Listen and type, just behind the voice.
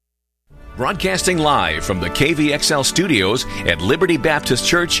Broadcasting live from the KVXL studios at Liberty Baptist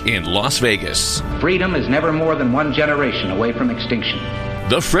Church in Las Vegas. Freedom is never more than one generation away from extinction.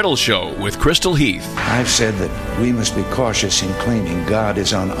 The Friddle Show with Crystal Heath. I've said that we must be cautious in claiming God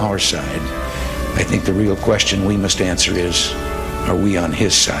is on our side. I think the real question we must answer is, are we on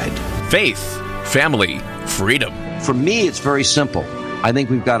His side? Faith, family, freedom. For me, it's very simple. I think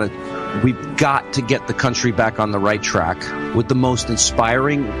we've got to get the country back on the right track with the most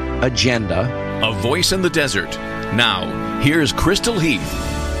inspiring agenda. A voice in the desert. Now, here's Crystal Heath.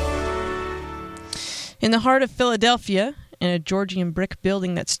 In the heart of Philadelphia, in a Georgian brick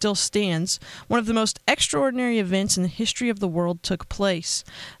building that still stands, one of the most extraordinary events in the history of the world took place.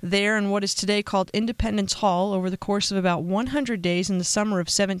 There, in what is today called Independence Hall, over the course of about 100 days in the summer of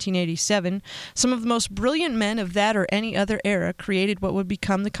 1787, some of the most brilliant men of that or any other era created what would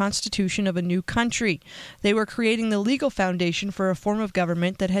become the Constitution of a new country. They were creating the legal foundation for a form of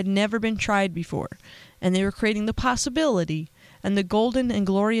government that had never been tried before, and they were creating the possibility and the golden and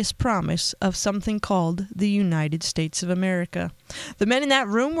glorious promise of something called the United States of America. The men in that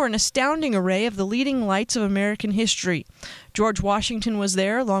room were an astounding array of the leading lights of American history. George Washington was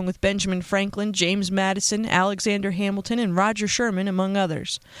there, along with Benjamin Franklin, James Madison, Alexander Hamilton, and Roger Sherman, among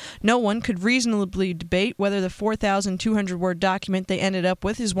others. No one could reasonably debate whether the 4,200-word document they ended up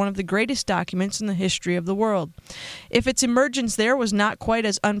with is one of the greatest documents in the history of the world. If its emergence there was not quite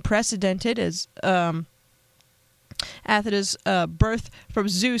as unprecedented as Athena's birth from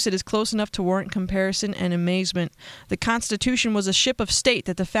Zeus, it is close enough to warrant comparison and amazement. The Constitution was a ship of state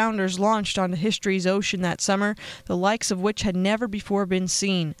that the founders launched onto history's ocean that summer, the likes of which had never before been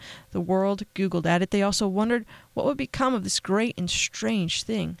seen. The world giggled at it. They also wondered what would become of this great and strange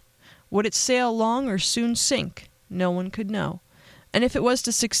thing. Would it sail long or soon sink? No one could know. And if it was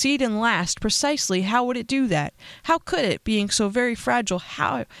to succeed and last, precisely how would it do that? How could it, being so very fragile,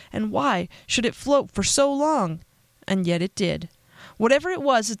 how and why should it float for so long? And yet it did. Whatever it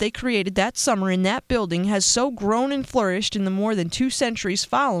was that they created that summer in that building has so grown and flourished in the more than 2 centuries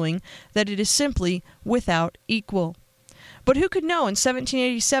following that it is simply without equal. But who could know in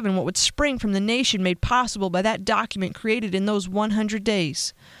 1787 what would spring from the nation made possible by that document created in those 100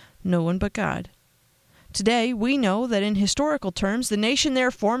 days? No one but God. Today, we know that in historical terms, the nation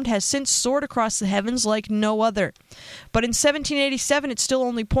there formed has since soared across the heavens like no other. But in 1787, it still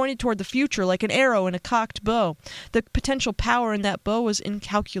only pointed toward the future like an arrow in a cocked bow. The potential power in that bow was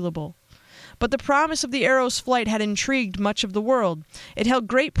incalculable. But the promise of the arrow's flight had intrigued much of the world. It held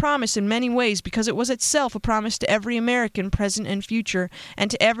great promise in many ways because it was itself a promise to every American, present and future,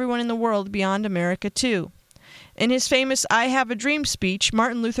 and to everyone in the world beyond America, too. In his famous I Have a Dream speech,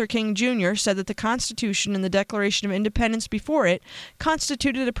 Martin Luther King Jr. said that the Constitution and the Declaration of Independence before it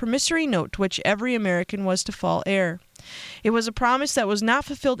constituted a promissory note to which every American was to fall heir. It was a promise that was not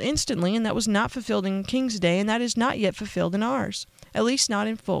fulfilled instantly, and that was not fulfilled in King's day, and that is not yet fulfilled in ours, at least not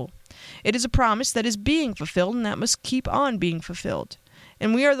in full. It is a promise that is being fulfilled, and that must keep on being fulfilled.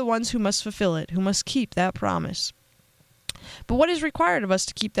 And we are the ones who must fulfill it, who must keep that promise. But what is required of us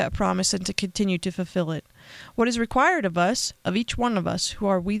to keep that promise and to continue to fulfill it? What is required of us, of each one of us, who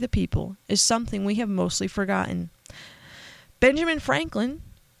are we the people, is something we have mostly forgotten. Benjamin Franklin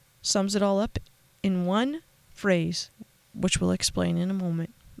sums it all up in one phrase, which we'll explain in a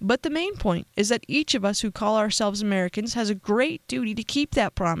moment. But the main point is that each of us who call ourselves Americans has a great duty to keep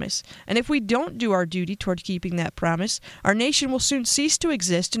that promise. And if we don't do our duty toward keeping that promise, our nation will soon cease to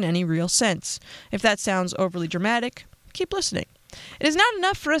exist in any real sense. If that sounds overly dramatic, keep listening. It is not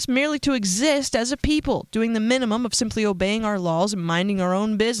enough for us merely to exist as a people, doing the minimum of simply obeying our laws and minding our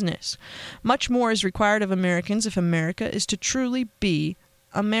own business. Much more is required of Americans if America is to truly be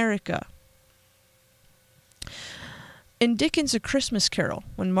America. In Dickens' A Christmas Carol,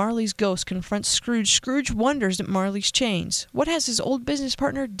 when Marley's ghost confronts Scrooge, Scrooge wonders at Marley's chains. What has his old business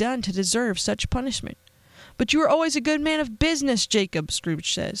partner done to deserve such punishment? "But you were always a good man of business, Jacob,"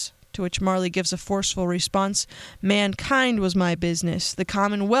 Scrooge says. To which Marley gives a forceful response, "Mankind was my business. The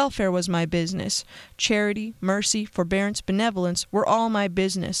common welfare was my business. Charity, mercy, forbearance, benevolence were all my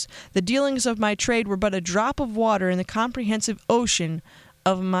business. The dealings of my trade were but a drop of water in the comprehensive ocean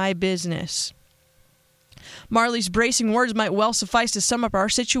of my business." Marley's bracing words might well suffice to sum up our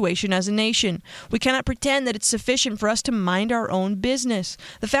situation as a nation. We cannot pretend that it's sufficient for us to mind our own business.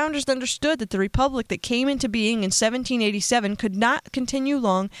 The founders understood that the republic that came into being in 1787 could not continue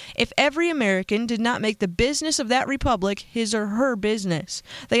long if every American did not make the business of that republic his or her business.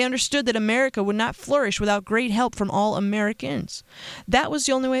 They understood that America would not flourish without great help from all Americans. That was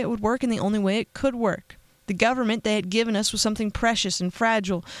the only way it would work and the only way it could work. The government they had given us was something precious and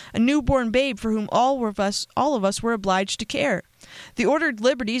fragile, a newborn babe for whom all of us were obliged to care. The ordered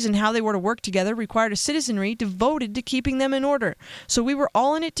liberties and how they were to work together required a citizenry devoted to keeping them in order. So we were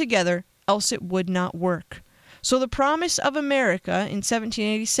all in it together, else it would not work. So the promise of America in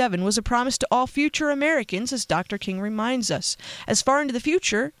 1787 was a promise to all future Americans, as Dr. King reminds us, as far into the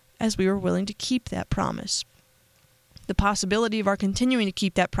future as we were willing to keep that promise. The possibility of our continuing to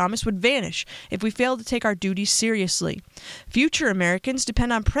keep that promise would vanish if we failed to take our duties seriously. Future Americans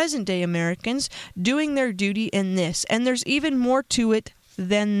depend on present-day Americans doing their duty in this, and there's even more to it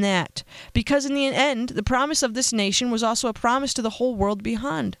than that. Because in the end, the promise of this nation was also a promise to the whole world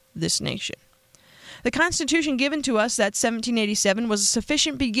beyond this nation. The Constitution given to us that 1787 was a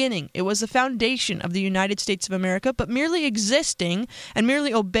sufficient beginning. It was the foundation of the United States of America, but merely existing and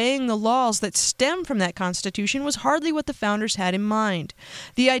merely obeying the laws that stem from that Constitution was hardly what the founders had in mind.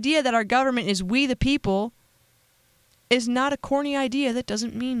 The idea that our government is we the people is not a corny idea that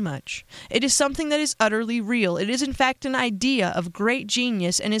doesn't mean much. It is something that is utterly real. It is in fact an idea of great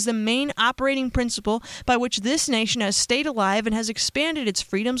genius and is the main operating principle by which this nation has stayed alive and has expanded its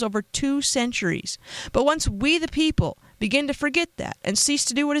freedoms over 2 centuries. But once we the people begin to forget that and cease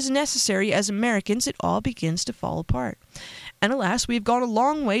to do what is necessary as Americans, it all begins to fall apart. And alas, we have gone a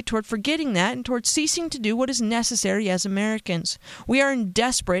long way toward forgetting that and toward ceasing to do what is necessary as Americans. We are in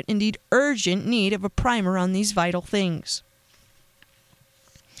desperate, indeed urgent need of a primer on these vital things.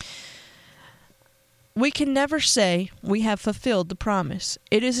 We can never say we have fulfilled the promise.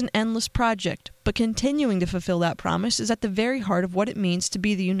 It is an endless project, but continuing to fulfill that promise is at the very heart of what it means to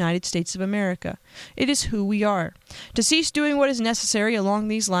be the United States of America. It is who we are. To cease doing what is necessary along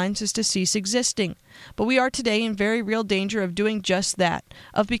these lines is to cease existing. But we are today in very real danger of doing just that,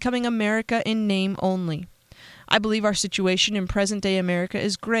 of becoming America in name only. I believe our situation in present-day America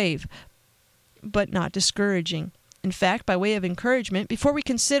is grave, but not discouraging. In fact, by way of encouragement, before we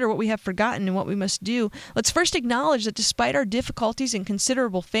consider what we have forgotten and what we must do, let's first acknowledge that despite our difficulties and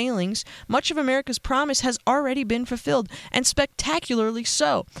considerable failings, much of America's promise has already been fulfilled, and spectacularly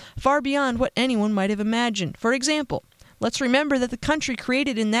so, far beyond what anyone might have imagined. For example, let's remember that the country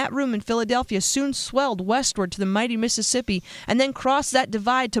created in that room in Philadelphia soon swelled westward to the mighty Mississippi and then crossed that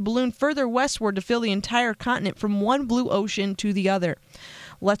divide to balloon further westward to fill the entire continent from one blue ocean to the other.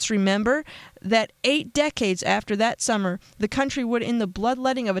 Let's remember that 8 decades after that summer, the country would, in the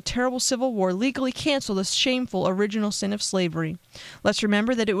bloodletting of a terrible civil war, legally cancel the shameful original sin of slavery. Let's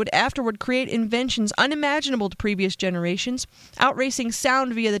remember that it would afterward create inventions unimaginable to previous generations, outracing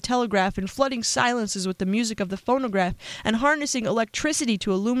sound via the telegraph and flooding silences with the music of the phonograph and harnessing electricity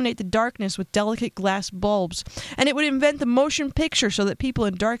to illuminate the darkness with delicate glass bulbs. And it would invent the motion picture so that people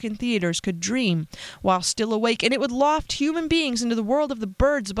in darkened theaters could dream while still awake. And it would loft human beings into the world of the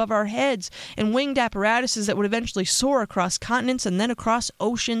birds above our heads and winged apparatuses that would eventually soar across continents and then across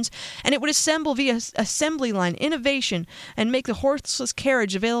oceans, and it would assemble via assembly line innovation and make the horseless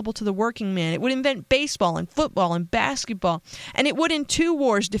carriage available to the working man. It would invent baseball and football and basketball, and it would in 2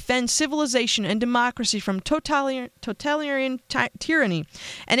 wars defend civilization and democracy from totalitarian tyranny,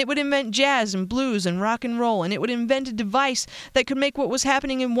 and it would invent jazz and blues and rock and roll, and it would invent a device that could make what was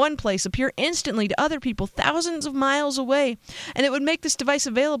happening in one place appear instantly to other people thousands of miles away, and it would make this device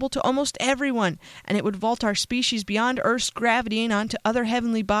available to almost everyone, and it would vault our species beyond Earth's gravity and onto other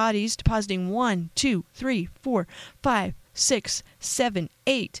heavenly bodies, depositing 1, 2, 3, 4, 5, 6, 7,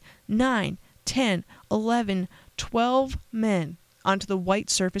 8, 9, 10, 11, 12 men onto the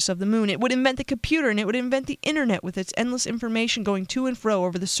white surface of the moon. It would invent the computer, and it would invent the internet with its endless information going to and fro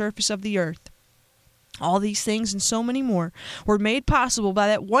over the surface of the Earth. All these things and so many more were made possible by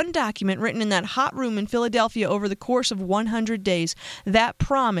that one document written in that hot room in Philadelphia over the course of 100 days, that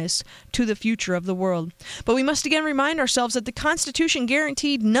promise to the future of the world. But we must again remind ourselves that the Constitution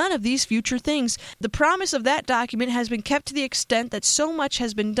guaranteed none of these future things. The promise of that document has been kept to the extent that so much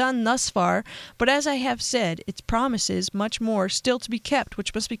has been done thus far, but as I have said, its promises much more still to be kept,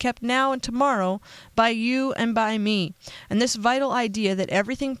 which must be kept now and tomorrow by you and by me. And this vital idea that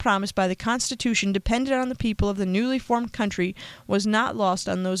everything promised by the Constitution depended on the people of the newly formed country was not lost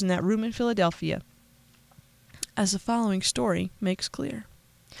on those in that room in Philadelphia, as the following story makes clear.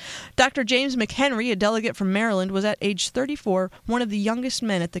 Dr. James McHenry, a delegate from Maryland, was at age 34 one of the youngest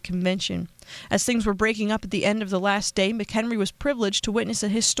men at the convention. As things were breaking up at the end of the last day, McHenry was privileged to witness a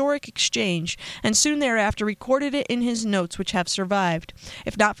historic exchange, and soon thereafter recorded it in his notes, which have survived.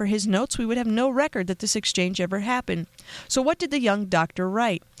 If not for his notes, we would have no record that this exchange ever happened. So what did the young doctor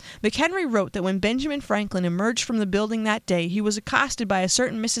write? McHenry wrote that when Benjamin Franklin emerged from the building that day, he was accosted by a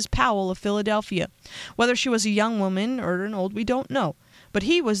certain Mrs. Powell of Philadelphia. Whether she was a young woman or an old, we don't know. But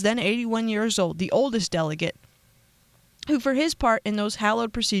he was then 81 years old, the oldest delegate, who for his part in those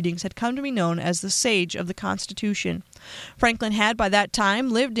hallowed proceedings had come to be known as the Sage of the Constitution. Franklin had by that time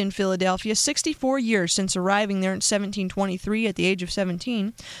lived in Philadelphia 64 years since arriving there in 1723 at the age of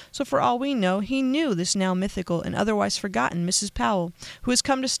 17, so for all we know, he knew this now mythical and otherwise forgotten Mrs. Powell, who has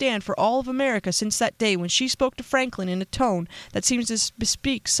come to stand for all of America since that day when she spoke to Franklin in a tone that seems to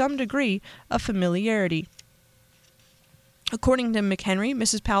bespeak some degree of familiarity. According to McHenry,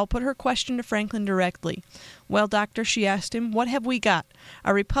 Mrs. Powell put her question to Franklin directly. "Well, doctor," she asked him, "what have we got,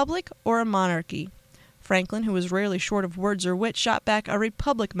 a republic or a monarchy?" Franklin, who was rarely short of words or wit, shot back, "A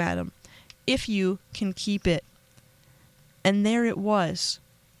republic, madam, if you can keep it." And there it was.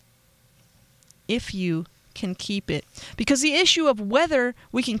 If you can keep it. Because the issue of whether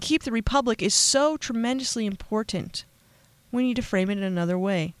we can keep the republic is so tremendously important, we need to frame it in another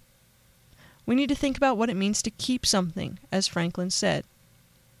way. We need to think about what it means to keep something, as Franklin said.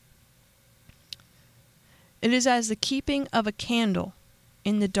 It is as the keeping of a candle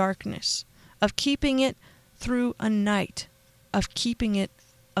in the darkness, of keeping it through a night, of keeping it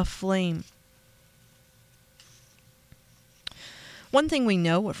aflame. One thing we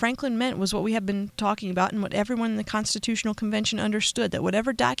know, what Franklin meant was what we have been talking about and what everyone in the Constitutional Convention understood, that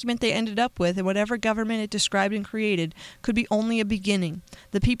whatever document they ended up with and whatever government it described and created could be only a beginning.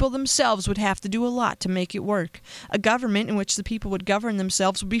 The people themselves would have to do a lot to make it work. A government in which the people would govern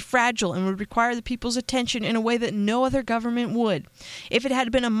themselves would be fragile and would require the people's attention in a way that no other government would. If it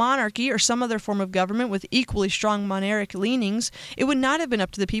had been a monarchy or some other form of government with equally strong monarchic leanings, it would not have been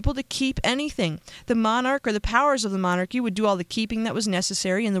up to the people to keep anything. The monarch or the powers of the monarchy would do all the keeping that was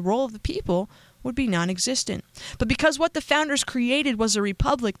necessary, and the role of the people would be non-existent. But because what the founders created was a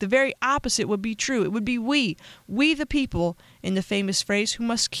republic, the very opposite would be true. It would be we the people, in the famous phrase, who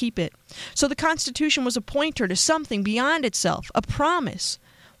must keep it. So the Constitution was a pointer to something beyond itself, a promise,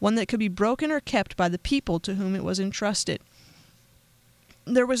 one that could be broken or kept by the people to whom it was entrusted.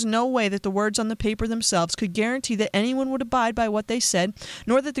 There was no way that the words on the paper themselves could guarantee that anyone would abide by what they said,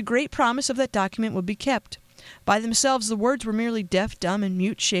 nor that the great promise of that document would be kept. By themselves, the words were merely deaf, dumb, and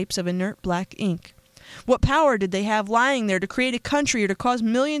mute shapes of inert black ink. What power did they have lying there to create a country or to cause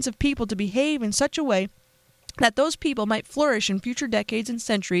millions of people to behave in such a way that those people might flourish in future decades and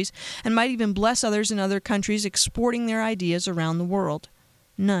centuries and might even bless others in other countries, exporting their ideas around the world?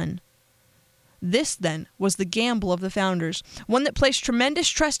 None. This, then, was the gamble of the founders, one that placed tremendous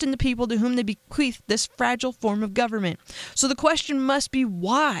trust in the people to whom they bequeathed this fragile form of government. So the question must be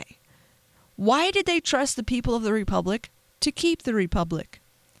why? Why did they trust the people of the Republic to keep the Republic?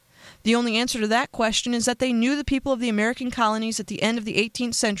 The only answer to that question is that they knew the people of the American colonies at the end of the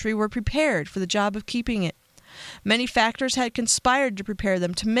 18th century were prepared for the job of keeping it. Many factors had conspired to prepare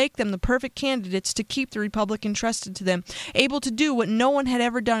them, to make them the perfect candidates to keep the Republic entrusted to them, able to do what no one had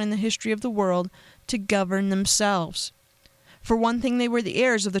ever done in the history of the world, to govern themselves. For one thing, they were the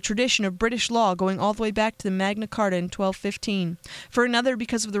heirs of the tradition of British law going all the way back to the Magna Carta in 1215. For another,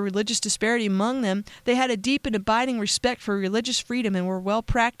 because of the religious disparity among them, they had a deep and abiding respect for religious freedom and were well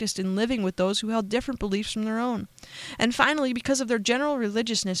practiced in living with those who held different beliefs from their own. And finally, because of their general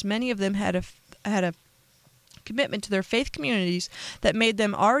religiousness, many of them had a commitment to their faith communities that made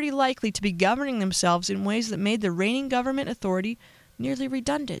them already likely to be governing themselves in ways that made the reigning government authority nearly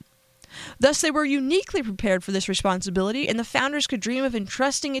redundant. Thus, they were uniquely prepared for this responsibility, and the founders could dream of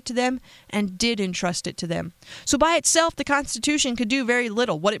entrusting it to them, and did entrust it to them. So by itself, the Constitution could do very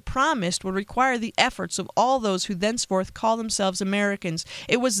little. What it promised would require the efforts of all those who thenceforth call themselves Americans.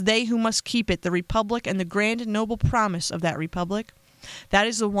 It was they who must keep it, the Republic, and the grand and noble promise of that Republic. That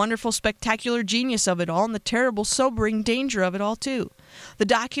is the wonderful, spectacular genius of it all, and the terrible, sobering danger of it all, too. The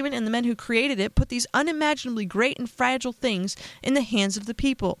document and the men who created it put these unimaginably great and fragile things in the hands of the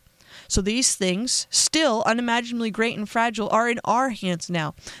people. So these things, still unimaginably great and fragile, are in our hands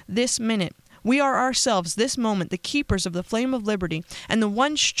now, this minute. We are ourselves, this moment, the keepers of the flame of liberty, and the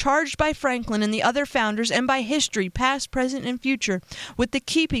ones charged by Franklin and the other founders, and by history, past, present, and future, with the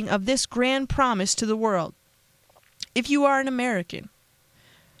keeping of this grand promise to the world. If you are an American,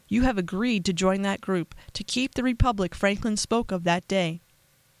 you have agreed to join that group, to keep the Republic Franklin spoke of that day.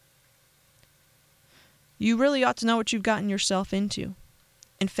 You really ought to know what you've gotten yourself into.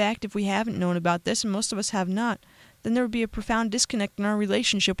 In fact, if we haven't known about this, and most of us have not, then there would be a profound disconnect in our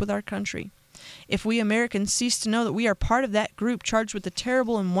relationship with our country. If we Americans cease to know that we are part of that group charged with the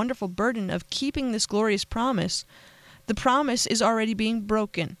terrible and wonderful burden of keeping this glorious promise, the promise is already being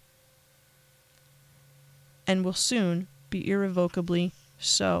broken, and will soon be irrevocably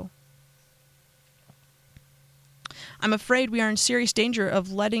so. I'm afraid we are in serious danger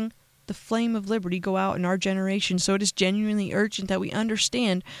of letting the flame of liberty go out in our generation. So it is genuinely urgent that we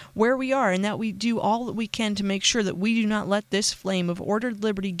understand where we are and that we do all that we can to make sure that we do not let this flame of ordered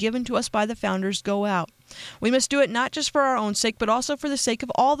liberty given to us by the founders go out. We must do it not just for our own sake, but also for the sake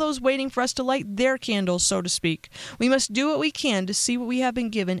of all those waiting for us to light their candles, so to speak. We must do what we can to see what we have been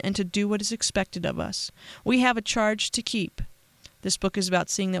given and to do what is expected of us. We have a charge to keep. This book is about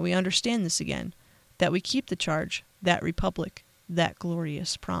seeing that we understand this again, that we keep the charge, that republic, that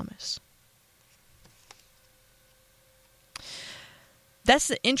glorious promise. That's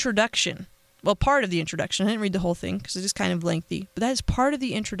the introduction. Well, part of the introduction. I didn't read the whole thing because it is kind of lengthy, but that is part of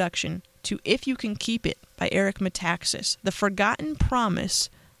the introduction to If You Can Keep It by Eric Metaxas, The Forgotten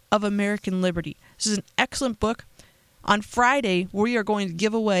Promise of American Liberty. This is an excellent book. On Friday, we are going to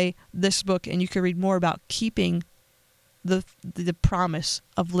give away this book, and you can read more about keeping the promise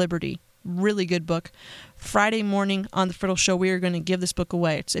of liberty. Really good book. Friday morning on The Friddle Show, we are going to give this book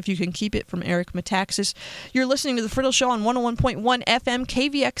away. It's If You Can Keep It from Eric Metaxas. You're listening to The Friddle Show on 101.1 FM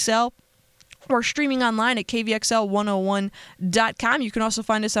KVXL. Or streaming online at kvxl101.com. You can also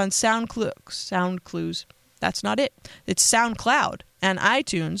find us on SoundCloud. That's not it. It's SoundCloud and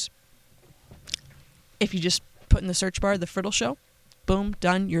iTunes. If you just put in the search bar The Friddle Show, boom,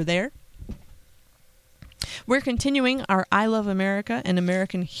 done, you're there. We're continuing our I Love America and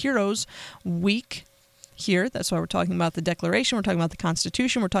American Heroes week here. That's why we're talking about the Declaration. We're talking about the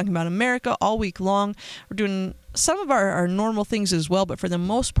Constitution. We're talking about America all week long. We're doing some of our normal things as well, but for the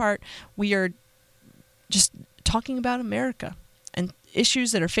most part, we are just talking about America and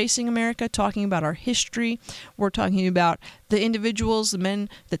issues that are facing America, talking about our history. We're talking about the individuals, the men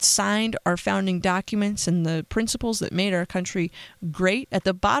that signed our founding documents and the principles that made our country great. At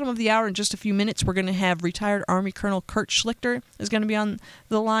the bottom of the hour, in just a few minutes, we're going to have retired Army Colonel Kurt Schlichter is going to be on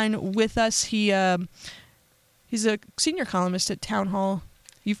the line with us. He's a senior columnist at Town Hall.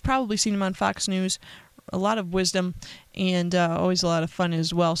 You've probably seen him on Fox News. A lot of wisdom and always a lot of fun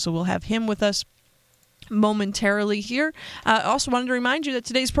as well. So we'll have him with us momentarily here. I also wanted to remind you that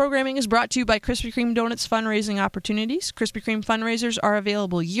today's programming is brought to you by Krispy Kreme Donuts fundraising opportunities. Krispy Kreme fundraisers are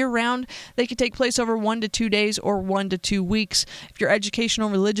available year-round. They can take place over 1 to 2 days or 1 to 2 weeks. If your educational,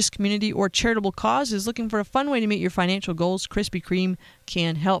 religious, community, or charitable cause is looking for a fun way to meet your financial goals, Krispy Kreme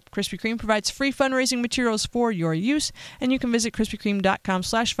can help. Krispy Kreme provides free fundraising materials for your use, and you can visit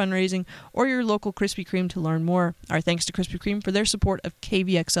krispykreme.com/fundraising or your local Krispy Kreme to learn more. Our thanks to Krispy Kreme for their support of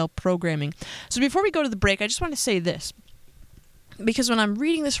KVXL programming. So before we go to the break, I just want to say this, because when I'm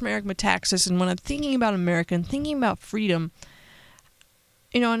reading this from Eric Metaxas and when I'm thinking about America and thinking about freedom,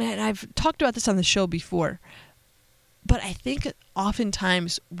 and I've talked about this on the show before, but I think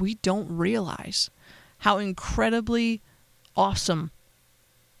oftentimes we don't realize how incredibly awesome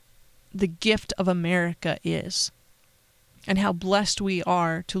the gift of America is and how blessed we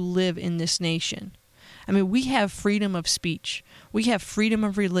are to live in this nation. I mean, we have freedom of speech. We have freedom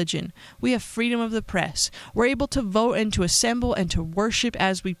of religion. We have freedom of the press. We're able to vote and to assemble and to worship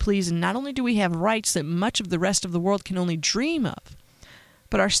as we please. And not only do we have rights that much of the rest of the world can only dream of,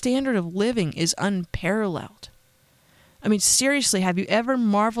 but our standard of living is unparalleled. I mean, seriously, have you ever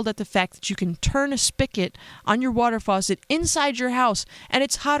marveled at the fact that you can turn a spigot on your water faucet inside your house and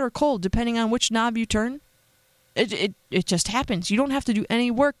it's hot or cold depending on which knob you turn? It just happens. You don't have to do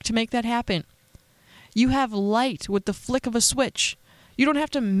any work to make that happen. You have light with the flick of a switch. You don't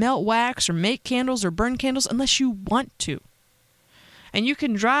have to melt wax or make candles or burn candles unless you want to. And you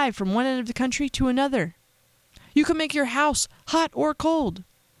can drive from one end of the country to another. You can make your house hot or cold.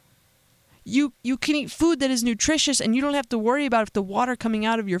 You can eat food that is nutritious, and you don't have to worry about if the water coming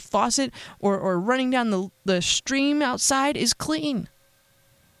out of your faucet or running down the stream outside is clean.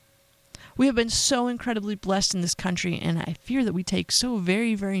 We have been so incredibly blessed in this country, and I fear that we take so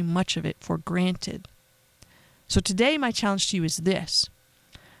very, very much of it for granted. So today, my challenge to you is this.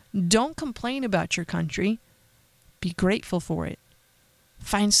 Don't complain about your country. Be grateful for it.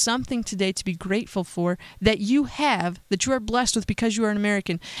 Find something today to be grateful for that you have, that you are blessed with because you are an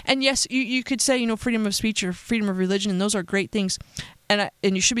American. And yes, you could say, freedom of speech or freedom of religion, and those are great things. And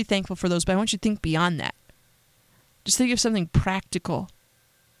you should be thankful for those, but I want you to think beyond that. Just think of something practical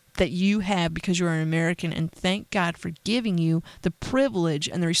that you have because you are an American, and thank God for giving you the privilege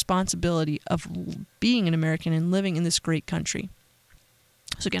and the responsibility of being an American and living in this great country.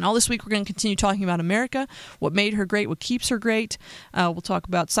 So again, all this week we're going to continue talking about America, what made her great, what keeps her great. We'll talk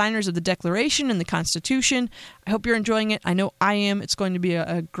about signers of the Declaration and the Constitution. I hope you're enjoying it. I know I am. It's going to be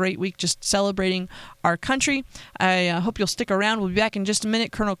a great week just celebrating our country. I hope you'll stick around. We'll be back in just a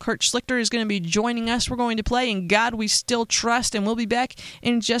minute. Colonel Kurt Schlichter is going to be joining us. We're going to play In God We Still Trust, and we'll be back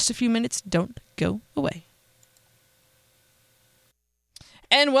in just a few minutes. Don't go away.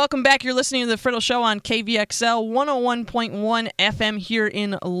 And welcome back. You're listening to The Friddle Show on KVXL 101.1 FM here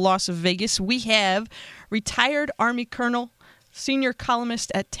in Las Vegas. We have retired Army Colonel, senior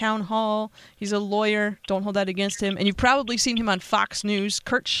columnist at Town Hall. He's a lawyer. Don't hold that against him. And you've probably seen him on Fox News.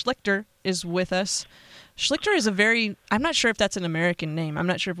 Kurt Schlichter is with us. Schlichter is I'm not sure if that's an American name. I'm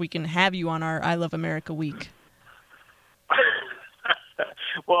not sure if we can have you on our I Love America week.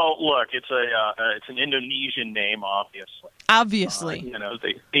 Well, look, it's an Indonesian name, obviously. Obviously.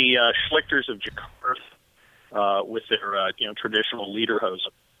 The Schlichters of Jakarta with their traditional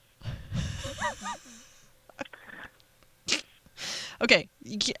lederhosen. Okay,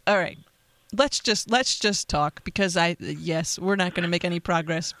 all right. Let's just talk because we're not going to make any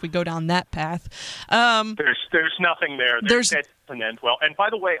progress if we go down that path. There's nothing there. That doesn't end well. And by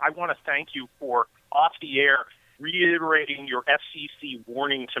the way, I want to thank you for off the air reiterating your FCC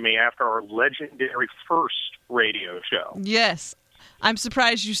warning to me after our legendary first radio show. Yes. I'm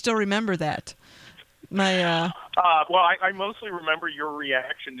surprised you still remember that. Well, I mostly remember your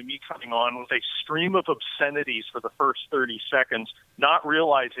reaction to me coming on with a stream of obscenities for the first 30 seconds, not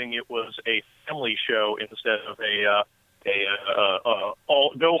realizing it was a family show instead of a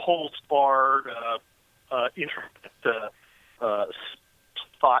no holds barred internet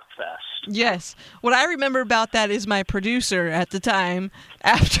thought fest. Yes. What I remember about that is my producer at the time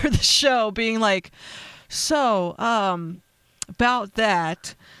after the show being like, so, about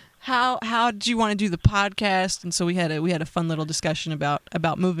that, how did you want to do the podcast? And so we had a fun little discussion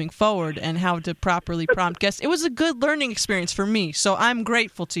about moving forward and how to properly prompt guests. It was a good learning experience for me. So I'm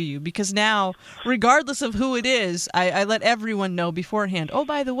grateful to you because now, regardless of who it is, I let everyone know beforehand, oh,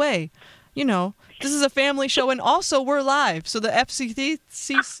 by the way, this is a family show, and also we're live. So the FCC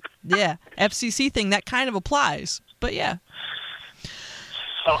thing, that kind of applies. But yeah.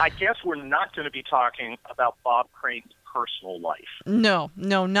 So I guess we're not going to be talking about Bob Crane's personal life. No,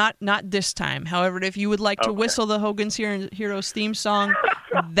 not this time. However, if you would like to whistle the Hogan's Heroes theme song,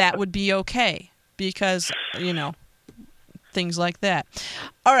 that would be okay. Because, things like that.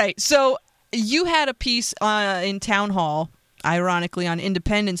 All right, so you had a piece in Town Hall, ironically on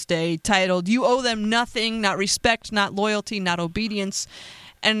Independence Day, titled "You Owe Them Nothing, Not Respect, Not Loyalty, Not Obedience."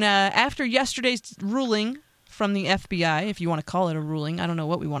 And after yesterday's ruling from the FBI, if you want to call it a ruling, I don't know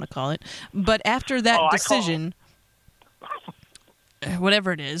what we want to call it, but after that decision,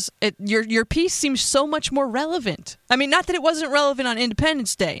 whatever it is, your piece seems so much more relevant. I mean, not that it wasn't relevant on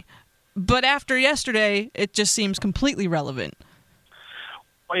Independence Day, but after yesterday, it just seems completely relevant.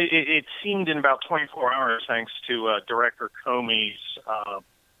 It seemed in about 24 hours, thanks to Director Comey's,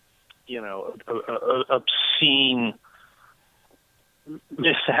 obscene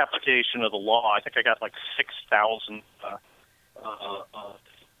misapplication of the law. I think I got like 6,000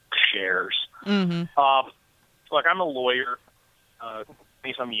 shares. Mm-hmm. Look, I'm a lawyer.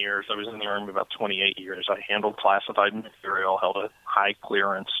 20-some years. I was in the Army about 28 years. I handled classified material, held a high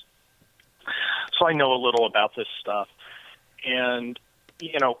clearance. So I know a little about this stuff. And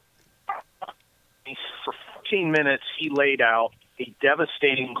for 15 minutes, he laid out a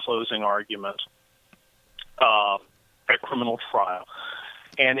devastating closing argument at a criminal trial.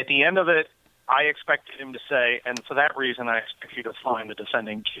 And at the end of it, I expected him to say, and for that reason, I expect you to find the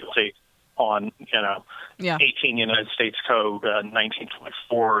defendant guilty on, 18 United States Code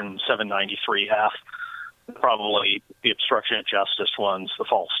 1924 and 793F, probably the obstruction of justice ones, the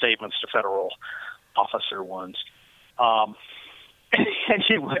false statements to federal officer ones. And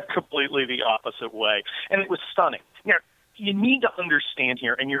he went completely the opposite way. And it was stunning. You need to understand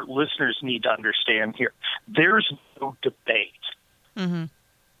here, and your listeners need to understand here, there's no debate on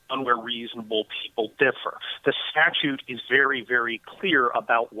where reasonable people differ. The statute is very, very clear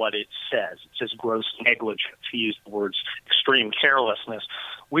about what it says. It says gross negligence. He used the words extreme carelessness,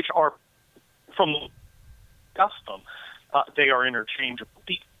 which are, from custom, they are interchangeable.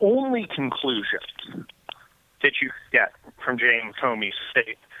 The only conclusion that you get from James Comey's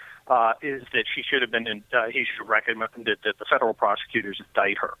state is that she should have been, he should have recommended that the federal prosecutors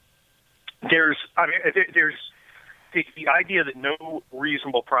indict her. There's the idea that no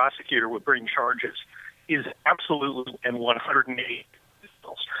reasonable prosecutor would bring charges is absolutely and 180.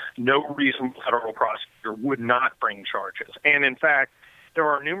 No reasonable federal prosecutor would not bring charges. And in fact, there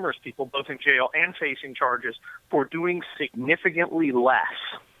are numerous people, both in jail and facing charges, for doing significantly less,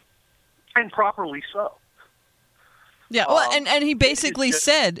 and properly so. Yeah, well, and he basically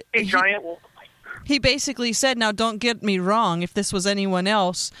said a giant. He basically said, now don't get me wrong, if this was anyone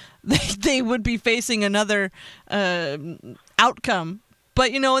else, they would be facing another outcome.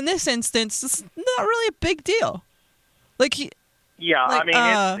 But, in this instance, it's not really a big deal. Look.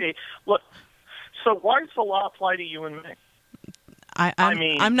 So why does the law apply to you and me?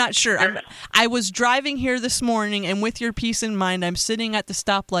 I'm not sure. I was driving here this morning, and with your peace in mind, I'm sitting at the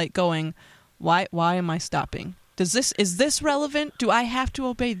stoplight going, why am I stopping? Is this relevant? Do I have to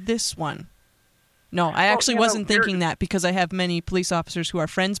obey this one? No, I actually wasn't thinking that because I have many police officers who are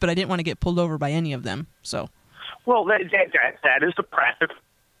friends, but I didn't want to get pulled over by any of them. So, well, that is the practice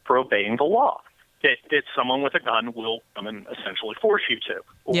for obeying the law. That someone with a gun will come and essentially force you to,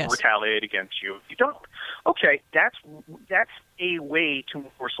 or retaliate against you if you don't. Okay, that's a way to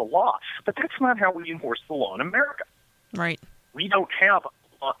enforce a law, but that's not how we enforce the law in America. Right. We don't have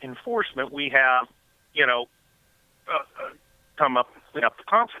enforcement. We have, come up with the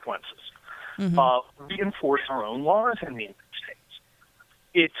consequences. Mm-hmm. We enforce our own laws in the United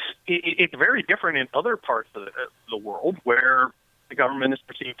States. It's very different in other parts of the world where the government is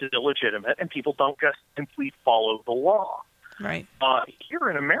perceived as illegitimate and people don't just simply follow the law. Right. Here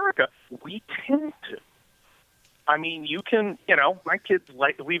in America, we tend to. I mean, you can, my kids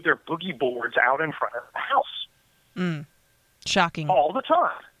leave their boogie boards out in front of the house. Mm. Shocking. All the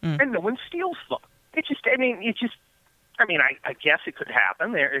time. And no one steals them. I guess it could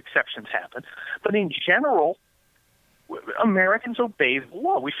happen. There exceptions happen. But in general, Americans obey the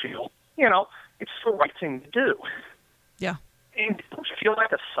law. We feel, it's the right thing to do. Yeah. And don't you feel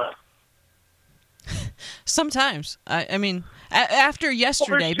like a son? Sometimes. I mean, after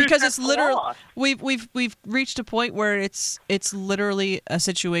yesterday, because it's literally we've reached a point where it's literally a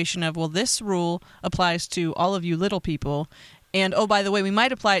situation of, well, this rule applies to all of you little people, and oh, by the way, we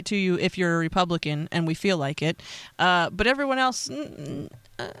might apply it to you if you're a Republican and we feel like it, but everyone else,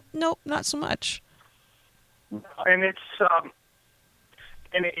 nope, not so much. And it's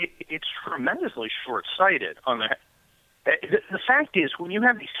tremendously short-sighted on that. The fact is, when you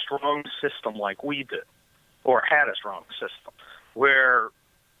have a strong system like we do, or had a strong system, where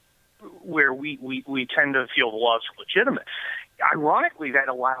we tend to feel the laws are legitimate, ironically, that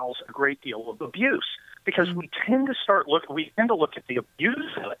allows a great deal of abuse, because we tend to look at the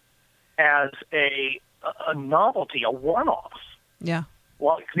abuse of it as a novelty, a one-off. Yeah.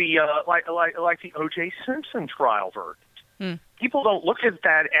 Like the O.J. Simpson trial verdict. People don't look at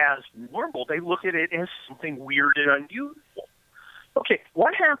that as normal. They look at it as something weird and unusual. Okay,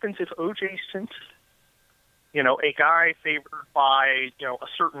 what happens if O.J. Simpson, a guy favored by, a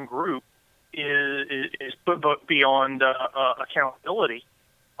certain group, is put beyond accountability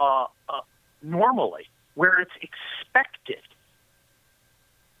normally, where it's expected?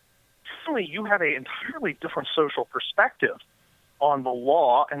 Suddenly you have an entirely different social perspective on the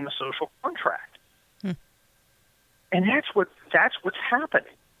law and the social contract. And that's what's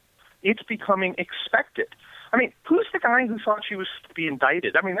happening. It's becoming expected. I mean, who's the guy who thought she was to be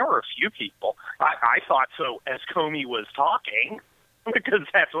indicted? I mean, there were a few people. I thought so as Comey was talking, because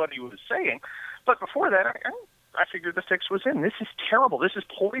that's what he was saying. But before that, I figured the fix was in. This is terrible. This is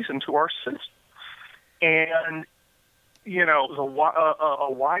poison to our system. And, a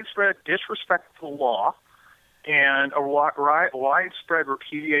widespread disrespect for the law and a widespread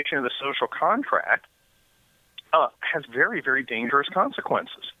repudiation of the social contract has very, very dangerous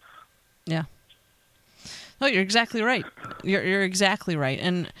consequences. Yeah. No, you're exactly right. You're exactly right.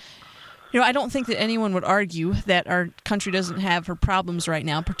 And, I don't think that anyone would argue that our country doesn't have her problems right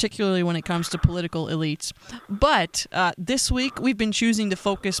now, particularly when it comes to political elites. But this week, we've been choosing to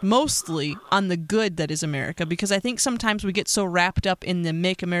focus mostly on the good that is America, because I think sometimes we get so wrapped up in the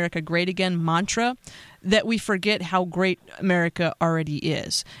Make America Great Again mantra that we forget how great America already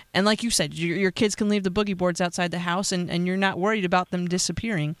is. And like you said, your kids can leave the boogie boards outside the house, and you're not worried about them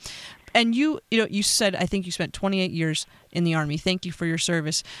disappearing. And you said, I think you spent 28 years in the Army. Thank you for your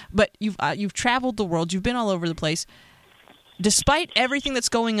service. But you've traveled the world. You've been all over the place. Despite everything that's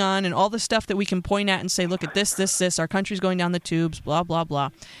going on and all the stuff that we can point at and say, look at this, our country's going down the tubes, blah, blah,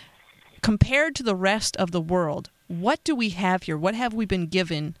 blah. Compared to the rest of the world, what do we have here? What have we been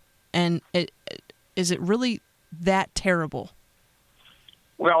given? And is it really that terrible?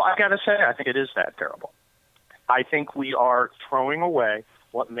 Well, I got to say, I think it is that terrible. I think we are throwing away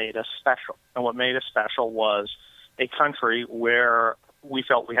what made us special. And what made us special was a country where we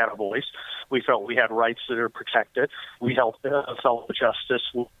felt we had a voice. We felt we had rights that are protected. We felt justice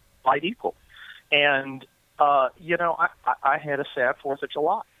was quite equal. And, I had a sad 4th of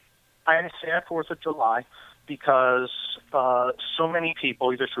July. I had a sad 4th of July because so many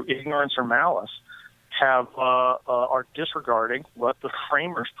people, either through ignorance or malice, are disregarding what the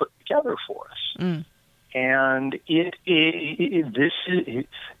framers put together for us. Mm. And this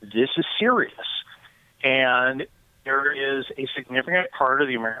is serious. And there is a significant part of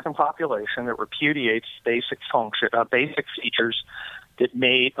the American population that repudiates basic features that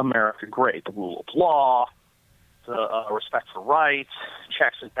made America great: the rule of law, respect for rights,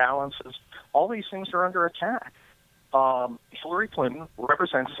 checks and balances. All these things are under attack. Hillary Clinton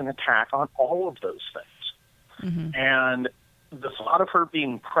represents an attack on all of those things. Mm-hmm. And the thought of her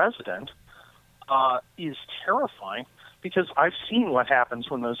being president is terrifying because I've seen what happens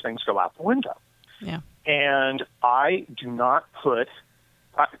when those things go out the window. Yeah. And I do not put...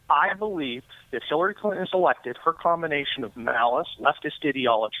 I believe that Hillary Clinton is elected, her combination of malice, leftist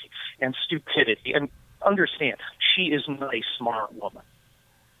ideology, and stupidity. And understand, she is not a smart woman.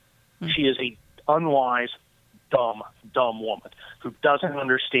 Mm-hmm. She is a unwise, dumb woman who doesn't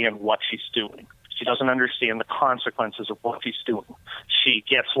understand what she's doing. She doesn't understand the consequences of what she's doing. She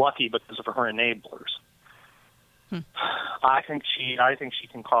gets lucky because of her enablers. I think she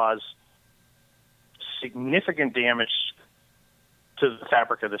can cause significant damage to the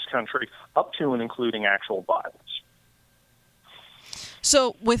fabric of this country, up to and including actual violence.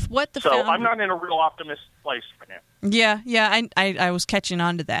 So with what the I'm not in a real optimistic place right now. Yeah, I was catching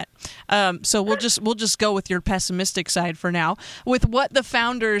on to that. So we'll just go with your pessimistic side for now. With what the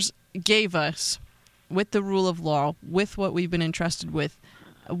founders gave us, with the rule of law, with what we've been entrusted with,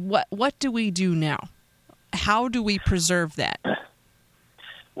 what do we do now? How do we preserve that?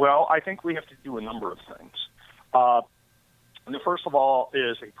 Well, I think we have to do a number of things. The first of all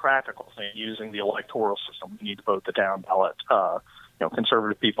is a practical thing, using the electoral system. We need to vote the down ballot,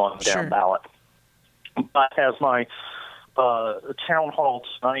 conservative people on the down ballot. But as my town hall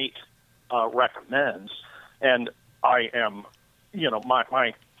tonight recommends, and I am,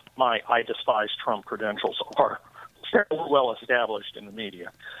 my I despise Trump credentials are fairly well established in the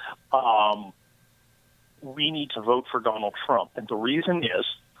media. We need to vote for Donald Trump, and the reason is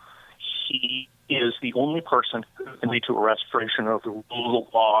he is the only person who can lead to a restoration of the rule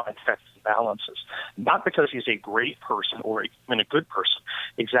of law and checks and balances. Not because he's a great person or even a good person.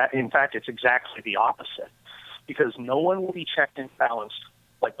 In fact, it's exactly the opposite. Because no one will be checked and balanced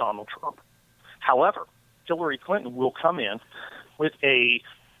like Donald Trump. However, Hillary Clinton will come in with a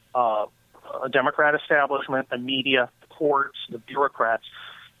Democrat establishment, a media, the courts, the bureaucrats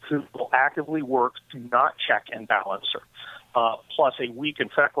who will actively work to not check and balance her. Plus a weak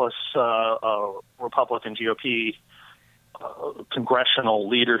and feckless Republican GOP congressional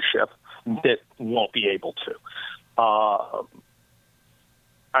leadership that won't be able to.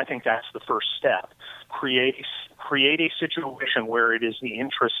 I think that's the first step. Create a situation where it is the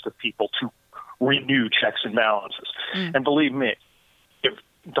interest of people to renew checks and balances. And believe me, if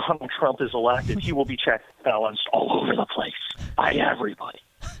Donald Trump is elected, he will be checked and balanced all over the place by everybody.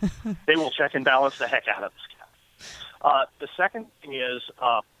 They will check and balance the heck out of this guy. The second thing is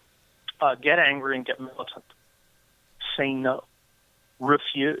get angry and get militant. Say no.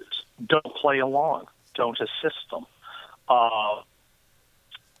 Refuse. Don't play along. Don't assist them.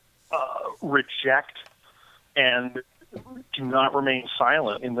 Reject and do not remain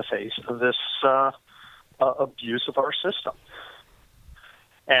silent in the face of this abuse of our system.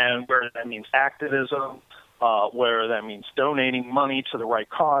 And where that means activism, where that means donating money to the right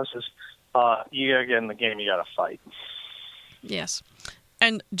causes, you gotta get in the game, you gotta fight. Yes.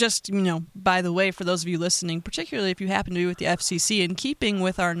 And just, by the way, for those of you listening, particularly if you happen to be with the FCC, in keeping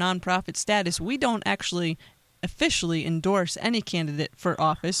with our nonprofit status, we don't actually officially endorse any candidate for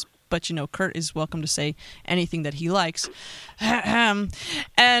office. But, Kurt is welcome to say anything that he likes. And,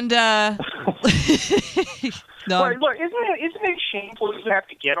 no. Well, look, isn't it shameful that you have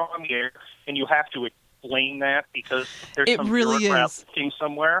to get on the air and you have to explain that because there's some bureaucrat thing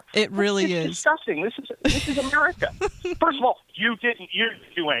somewhere? It really is. It's disgusting. This is America. First of all, you didn't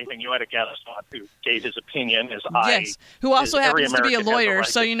do anything. You had a guest on who gave his opinion who also happens to be a lawyer. Right,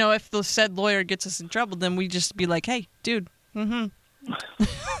 so, if the said lawyer gets us in trouble, then we just be like, hey, dude, aren't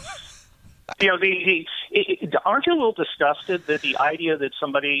you a little disgusted that the idea that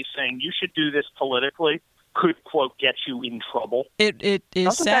somebody saying you should do this politically could, quote, get you in trouble? It is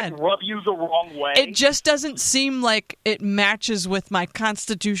Doesn't sad. That rub you the wrong way? It just doesn't seem like it matches with my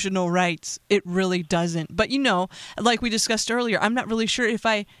constitutional rights. It really doesn't. But, like we discussed earlier, I'm not really sure if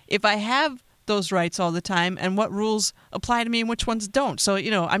I have those rights all the time and what rules apply to me and which ones don't. So,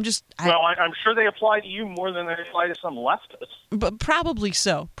 I'm sure they apply to you more than they apply to some leftists. But probably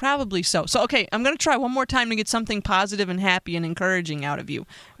so. So, okay, I'm going to try one more time to get something positive and happy and encouraging out of you.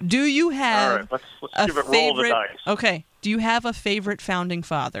 Do you have all right, let's give it roll the dice. Okay. Do you have a favorite founding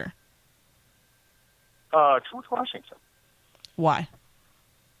father? George Washington. Why?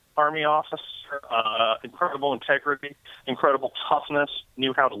 Army officer, incredible integrity, incredible toughness,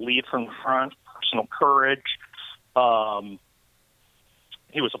 knew how to lead from the front, personal courage. He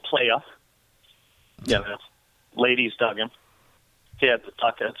was a player. Ladies dug him. He had the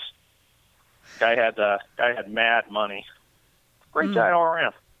ducats. Guy had mad money. Great guy all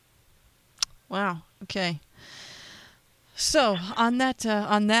around. Wow. Okay. So on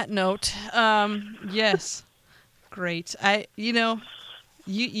that note, yes, great. You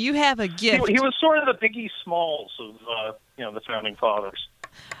have a gift. He was sort of the Biggie Smalls of the founding fathers.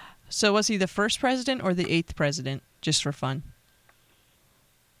 So was he the first president or the 8th president? Just for fun.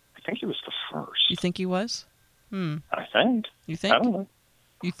 I think he was the first. You think he was? I think. You think? I don't know.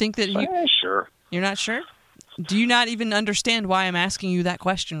 You think that he? Sure. You're not sure? Do you not even understand why I'm asking you that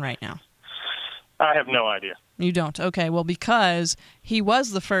question right now? I have no idea. You don't? Okay, well, because he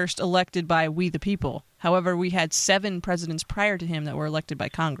was the first elected by we the people. However, we had 7 presidents prior to him that were elected by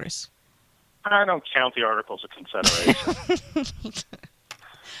Congress. I don't count the Articles of Confederation.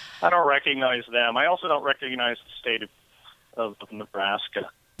 I don't recognize them. I also don't recognize the state of Nebraska.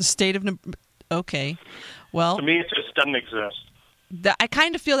 The state of Nebraska? Okay. Well, to me, it just doesn't exist. I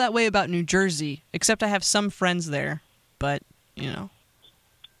kind of feel that way about New Jersey, except I have some friends there. But,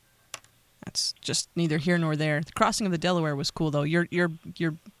 that's just neither here nor there. The crossing of the Delaware was cool, though. Your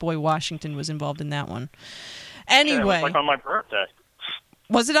boy Washington was involved in that one. Anyway. Yeah, it was like on my birthday.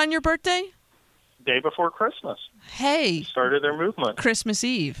 Was it on your birthday? Day before Christmas. Hey. Started their movement. Christmas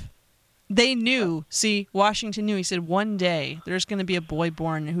Eve. They knew. See, Washington knew. He said, one day there's going to be a boy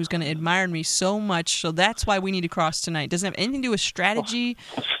born who's going to admire me so much, so that's why we need to cross tonight. It doesn't have anything to do with strategy.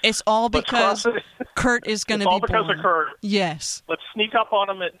 It's all because Kurt is going to be born. It's all because of Kurt. Yes. Let's sneak up on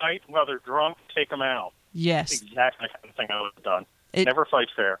them at night while they're drunk and take them out. Yes. That's exactly the kind of thing I would have done. Never fight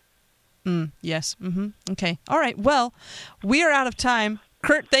fair. Yes. Okay. All right. Well, we are out of time.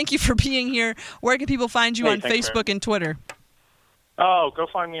 Kurt, thank you for being here. Where can people find you on Facebook and Twitter? Oh, go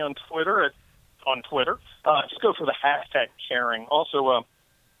find me on Twitter. Just go for the hashtag caring. Also,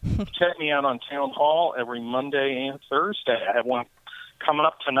 check me out on Town Hall every Monday and Thursday. I have one coming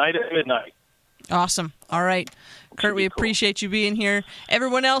up tonight at midnight. Awesome. All right. Kurt, we appreciate you being here.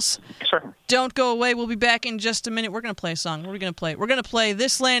 Everyone else, don't go away. We'll be back in just a minute. We're going to play a song. What are we going to play? We're going to play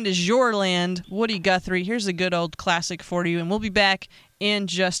This Land Is Your Land, Woody Guthrie. Here's a good old classic for you, and we'll be back in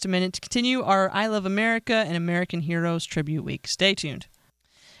just a minute to continue our I Love America and American Heroes Tribute Week. Stay tuned.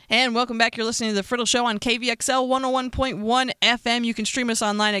 And welcome back. You're listening to The Friddle Show on KVXL 101.1 FM. You can stream us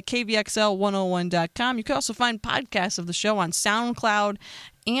online at kvxl101.com. You can also find podcasts of the show on SoundCloud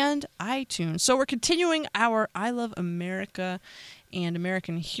and iTunes. So we're continuing our I Love America and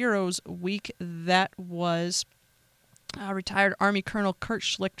American Heroes Week. That was retired Army Colonel Kurt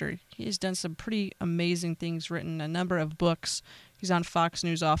Schlichter. He has done some pretty amazing things, written a number of books. He's on Fox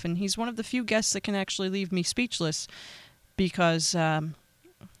News often. He's one of the few guests that can actually leave me speechless because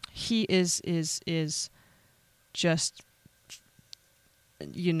he is just,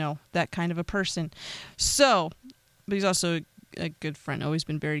 that kind of a person. So, but he's also a good friend, always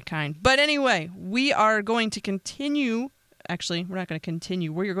been very kind. But anyway, we are going to continue. Actually, we're not going to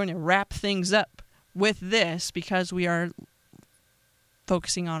continue. We're going to wrap things up with this because we are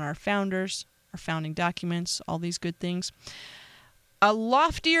focusing on our founders, our founding documents, all these good things. A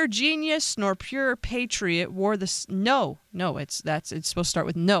loftier genius nor purer patriot wore the it's supposed to start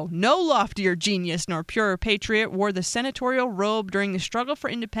with no loftier genius nor purer patriot wore the senatorial robe during the struggle for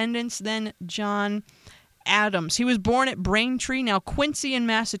independence than John Adams. He was born at Braintree, now Quincy in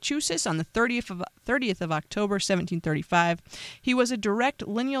Massachusetts, on the 30th of October, 1735. He was a direct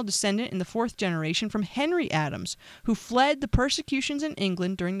lineal descendant in the 4th generation from Henry Adams, who fled the persecutions in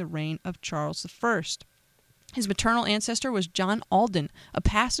England during the reign of Charles I. His maternal ancestor was John Alden, a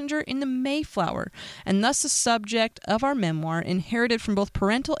passenger in the Mayflower, and thus the subject of our memoir inherited from both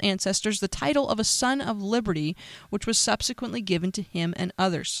parental ancestors the title of a Son of Liberty, which was subsequently given to him and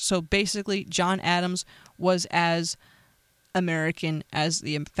others. So basically, John Adams was as American as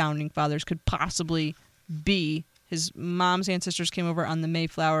the founding fathers could possibly be. His mom's ancestors came over on the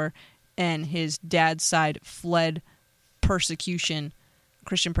Mayflower, and his dad's side fled persecution,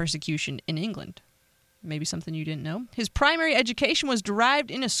 Christian persecution in England. Maybe something you didn't know. His primary education was derived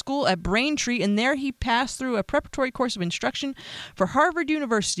in a school at Braintree, and there he passed through a preparatory course of instruction for Harvard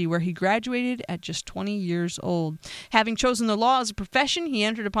University, where he graduated at just 20 years old. Having chosen the law as a profession, he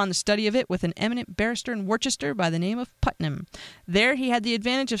entered upon the study of it with an eminent barrister in Worcester by the name of Putnam. There he had the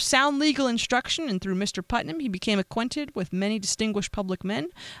advantage of sound legal instruction, and through Mr. Putnam he became acquainted with many distinguished public men,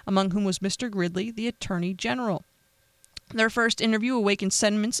 among whom was Mr. Gridley, the Attorney General. Their first interview awakened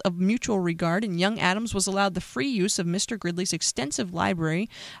sentiments of mutual regard, and young Adams was allowed the free use of Mr. Gridley's extensive library,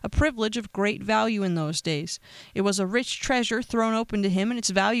 a privilege of great value in those days. It was a rich treasure thrown open to him, and its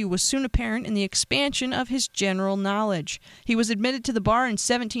value was soon apparent in the expansion of his general knowledge. He was admitted to the bar in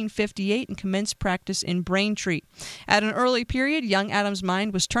 1758 and commenced practice in Braintree. At an early period, young Adams'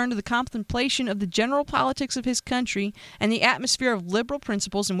 mind was turned to the contemplation of the general politics of his country, and the atmosphere of liberal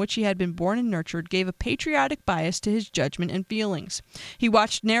principles in which he had been born and nurtured gave a patriotic bias to his judgment and feelings. He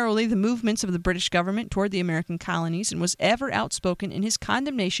watched narrowly the movements of the British government toward the American colonies and was ever outspoken in his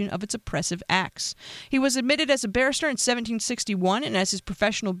condemnation of its oppressive acts. He was admitted as a barrister in 1761, and as his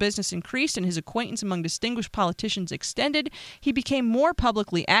professional business increased and his acquaintance among distinguished politicians extended, he became more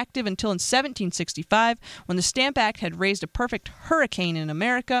publicly active until in 1765, when the Stamp Act had raised a perfect hurricane in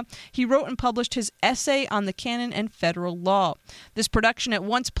America, he wrote and published his Essay on the Canon and Federal Law. This production at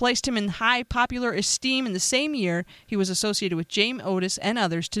once placed him in high popular esteem. In the same year, he was associated with James Otis and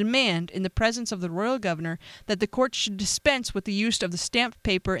others to demand, in the presence of the royal governor, that the court should dispense with the use of the stamped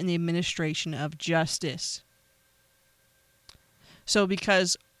paper in the administration of justice. So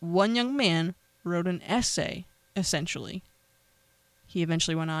because one young man wrote an essay, essentially, he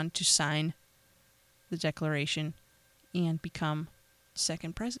eventually went on to sign the Declaration and become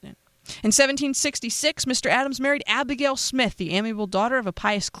second president. In 1766, Mr. Adams married Abigail Smith, the amiable daughter of a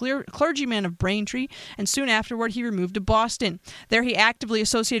pious clergyman of Braintree, and soon afterward he removed to Boston. There he actively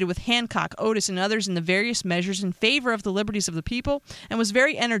associated with Hancock, Otis, and others in the various measures in favor of the liberties of the people, and was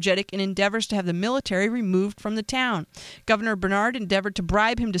very energetic in endeavors to have the military removed from the town. Governor Bernard endeavored to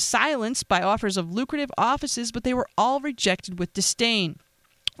bribe him to silence by offers of lucrative offices, but they were all rejected with disdain.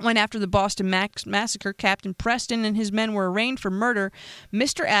 When after the Boston Massacre, Captain Preston and his men were arraigned for murder,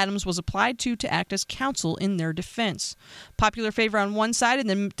 Mr. Adams was applied to act as counsel in their defense. Popular favor on one side and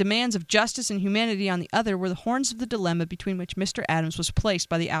the demands of justice and humanity on the other were the horns of the dilemma between which Mr. Adams was placed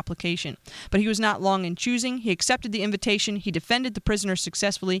by the application. But he was not long in choosing. He accepted the invitation. He defended the prisoners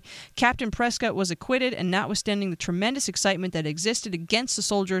successfully. Captain Prescott was acquitted, and notwithstanding the tremendous excitement that existed against the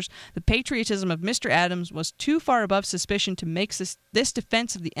soldiers, the patriotism of Mr. Adams was too far above suspicion to make this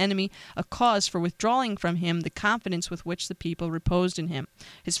defense of the enemy a cause for withdrawing from him the confidence with which the people reposed in him.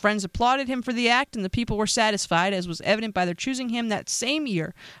 His friends applauded him for the act, and the people were satisfied, as was evident by their choosing him that same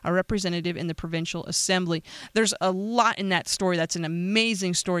year a representative in the provincial assembly. There's a lot in that story. That's an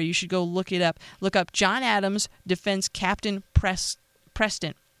amazing story. You should go look it up. Look up John Adams defends Captain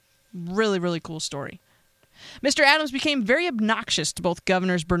Preston. Really, really cool story. Mr. Adams became very obnoxious to both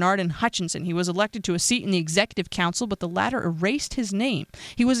Governors Bernard and Hutchinson. He was elected to a seat in the Executive Council, but the latter erased his name.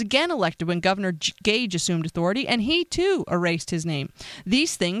 He was again elected when Governor Gage assumed authority, and he, too, erased his name.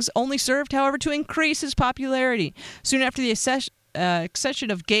 These things only served, however, to increase his popularity. Soon after the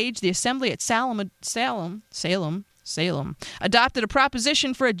accession of Gage, the Assembly at Salem adopted a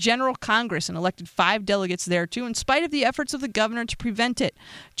proposition for a general Congress and elected 5 delegates thereto, in spite of the efforts of the governor to prevent it.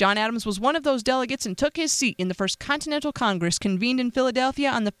 John Adams was one of those delegates and took his seat in the First Continental Congress, convened in Philadelphia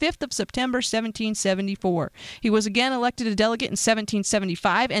on the 5th of September, 1774. He was again elected a delegate in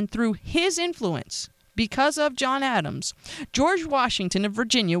 1775, and through his influence, because of John Adams, George Washington of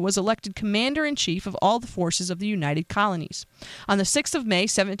Virginia was elected commander-in-chief of all the forces of the United Colonies. On the 6th of May,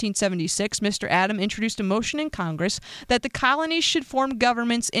 1776, Mr. Adams introduced a motion in Congress that the colonies should form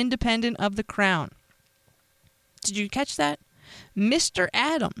governments independent of the Crown. Did you catch that? Mr.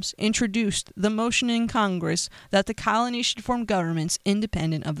 Adams introduced the motion in Congress that the colonies should form governments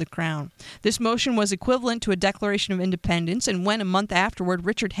independent of the Crown. This motion was equivalent to a Declaration of Independence, and when a month afterward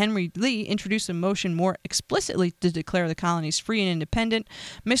Richard Henry Lee introduced a motion more explicitly to declare the colonies free and independent,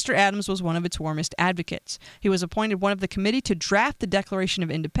 Mr. Adams was one of its warmest advocates. He was appointed one of the committee to draft the Declaration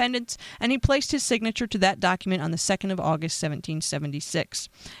of Independence, and he placed his signature to that document on the 2nd of August, 1776.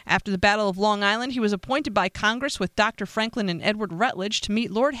 After the Battle of Long Island, he was appointed by Congress with Dr. Franklin and Edward Rutledge to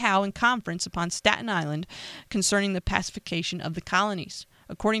meet Lord Howe in conference upon Staten Island concerning the pacification of the colonies.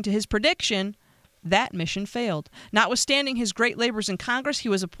 According to his prediction, that mission failed. Notwithstanding his great labors in Congress, he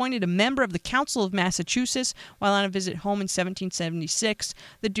was appointed a member of the Council of Massachusetts while on a visit home in 1776,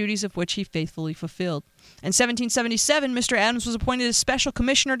 the duties of which he faithfully fulfilled. In 1777, Mr. Adams was appointed as special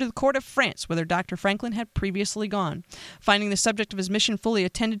commissioner to the court of France, whither Dr. Franklin had previously gone. Finding the subject of his mission fully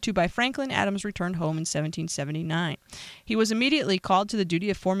attended to by Franklin, Adams returned home in 1779. He was immediately called to the duty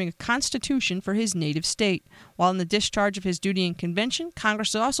of forming a constitution for his native state. While in the discharge of his duty in convention,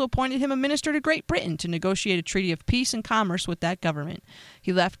 Congress also appointed him a minister to Great Britain to negotiate a treaty of peace and commerce with that government.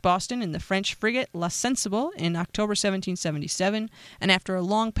 He left Boston in the French frigate La Sensible in October 1777, and after a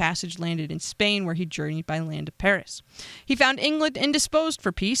long passage landed in Spain, where he journeyed journey by land to Paris. He found England indisposed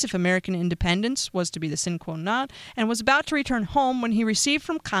for peace if American independence was to be the sine qua non, and was about to return home when he received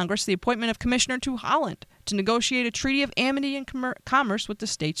from Congress the appointment of Commissioner to Holland to negotiate a treaty of amity and commerce with the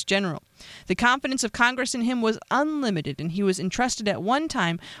States General. The confidence of Congress in him was unlimited, and he was entrusted at one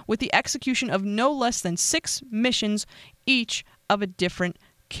time with the execution of no less than 6 missions, each of a different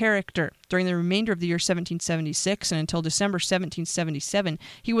character. During the remainder of the year 1776 and until December 1777,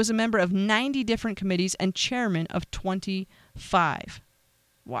 he was a member of 90 different committees and chairman of 25.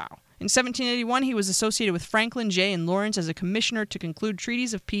 Wow. In 1781, he was associated with Franklin, Jay, and Lawrence as a commissioner to conclude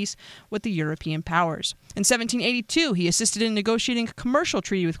treaties of peace with the European powers. In 1782, he assisted in negotiating a commercial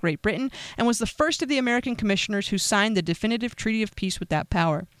treaty with Great Britain and was the first of the American commissioners who signed the definitive treaty of peace with that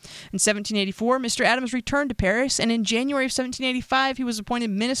power. In 1784, Mr. Adams returned to Paris, and in January of 1785, he was appointed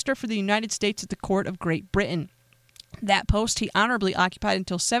minister for the United States at the court of Great Britain. That post he honorably occupied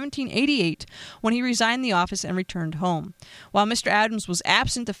until 1788, when he resigned the office and returned home. While Mr. Adams was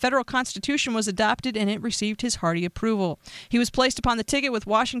absent, the federal Constitution was adopted and it received his hearty approval. He was placed upon the ticket with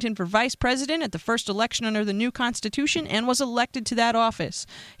Washington for vice president at the first election under the new Constitution and was elected to that office.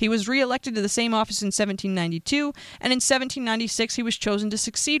 He was re-elected to the same office in 1792, and in 1796 he was chosen to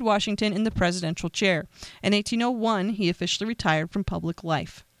succeed Washington in the presidential chair. In 1801, he officially retired from public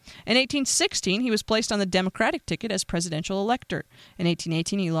life. In 1816, he was placed on the Democratic ticket as presidential elector. In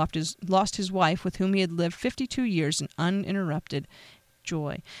 1818, he lost his wife, with whom he had lived 52 years in uninterrupted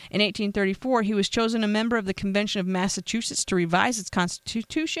joy. In 1834, he was chosen a member of the Convention of Massachusetts to revise its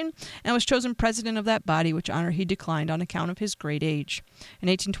constitution and was chosen president of that body, which honor he declined on account of his great age. In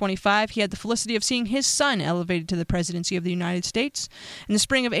 1825, he had the felicity of seeing his son elevated to the presidency of the United States. In the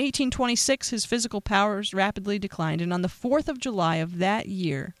spring of 1826, his physical powers rapidly declined, and on the 4th of July of that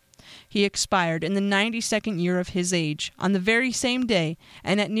year, he expired in the 92nd year of his age. On the very same day,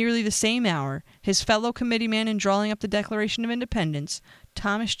 and at nearly the same hour, his fellow committeeman in drawing up the Declaration of Independence,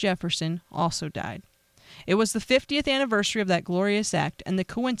 Thomas Jefferson, also died. It was the 50th anniversary of that glorious act, and the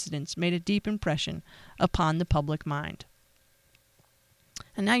coincidence made a deep impression upon the public mind.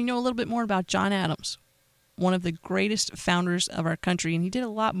 And now you know a little bit more about John Adams, one of the greatest founders of our country, and he did a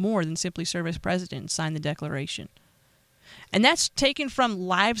lot more than simply serve as president and sign the Declaration. And that's taken from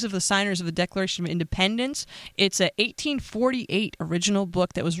Lives of the Signers of the Declaration of Independence. It's a 1848 original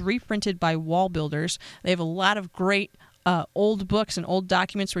book that was reprinted by Wall Builders. They have a lot of great old books and old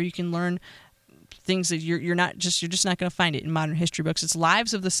documents where you can learn things that you're just not going to find it in modern history books. It's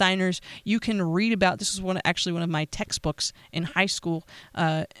Lives of the Signers. You can read about. This was one of my textbooks in high school.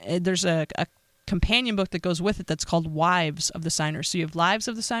 There's a companion book that goes with it that's called Wives of the Signers. So you have Lives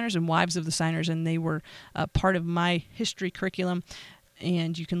of the Signers and Wives of the Signers, and they were part of my history curriculum.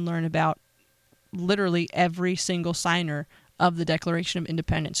 And you can learn about literally every single signer of the Declaration of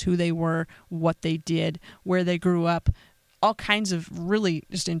Independence, who they were, what they did, where they grew up, all kinds of really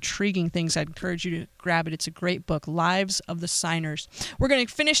just intriguing things. I'd encourage you to grab it. It's a great book, Lives of the Signers. We're going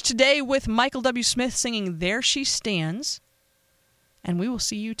to finish today with Michael W. Smith singing There She Stands. And we will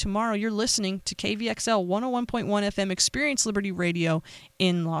see you tomorrow. You're listening to KVXL 101.1 FM Experience Liberty Radio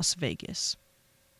in Las Vegas.